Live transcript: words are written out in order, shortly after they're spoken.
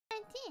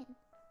mean?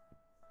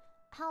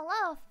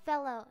 Hello,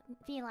 fellow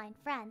feline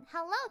friend.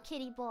 Hello,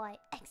 kitty boy.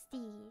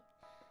 XD.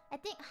 I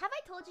think, have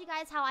I told you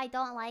guys how I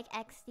don't like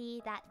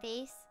XD, that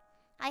face?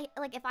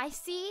 Like, if I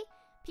see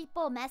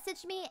people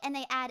message me and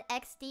they add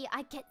XD,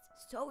 I get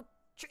so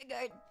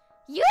triggered.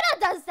 Yura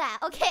does that!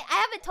 Okay, I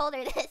haven't told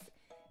her this.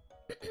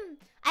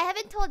 I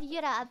haven't told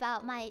Yura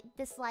about my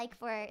dislike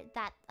for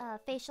that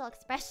facial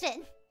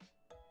expression.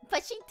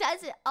 But she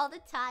does it all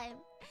the time.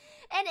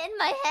 And in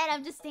my head,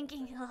 I'm just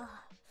thinking,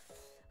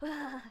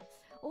 why?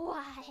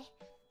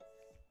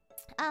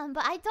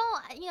 But I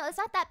don't, you know, it's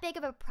not that big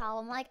of a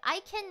problem. Like, I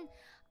can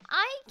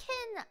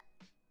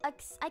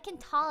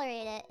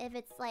tolerate it if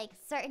it's like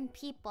certain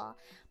people.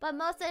 But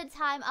most of the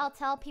time, I'll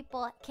tell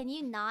people, can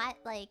you not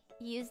like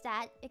use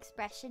that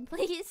expression,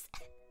 please?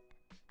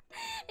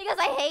 Because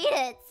I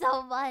hate it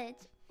so much.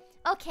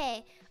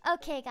 Okay,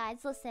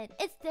 guys, listen.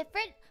 It's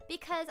different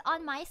because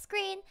on my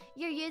screen,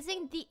 you're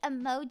using the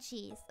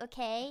emojis,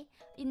 okay?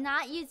 You're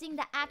not using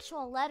the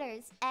actual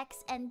letters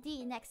X and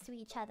D next to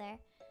each other.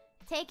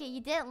 Take it,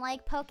 you didn't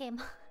like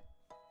Pokemon.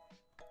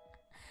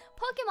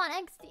 Pokemon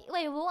XD.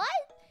 Wait, what?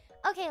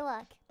 Okay,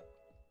 look.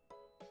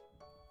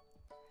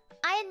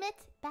 I admit,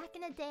 back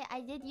in the day,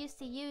 I did used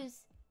to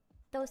use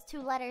those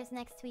two letters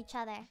next to each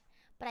other.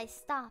 But I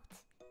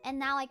stopped. And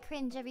now I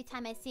cringe every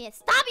time I see it.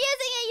 Stop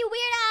using it, you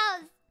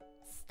weirdos!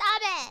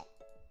 Stop it!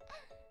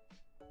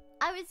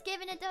 I was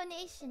given a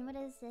donation. What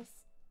is this?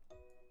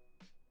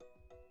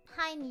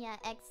 Hi, Nia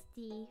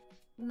XD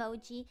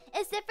emoji.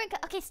 It's different.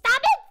 Okay,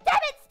 stop it! Damn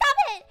it! Stop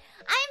it!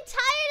 I am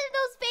tired of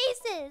those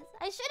faces.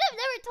 I should have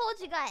never told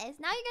you guys.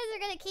 Now you guys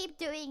are gonna keep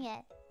doing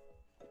it.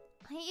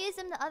 I use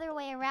them the other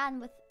way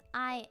around with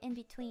I in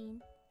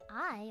between.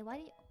 I?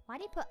 Why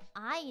do you put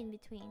I in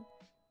between?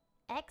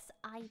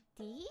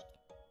 XID?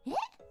 Eh?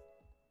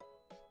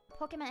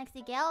 Pokemon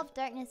XD Gale of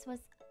Darkness was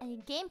a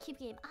GameCube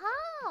game.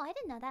 Oh, I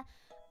didn't know that.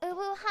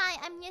 Ooh, hi,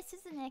 I'm Nia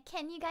Suzune.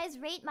 Can you guys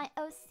rate my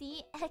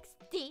OC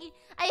XD?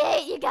 I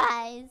hate you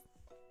guys.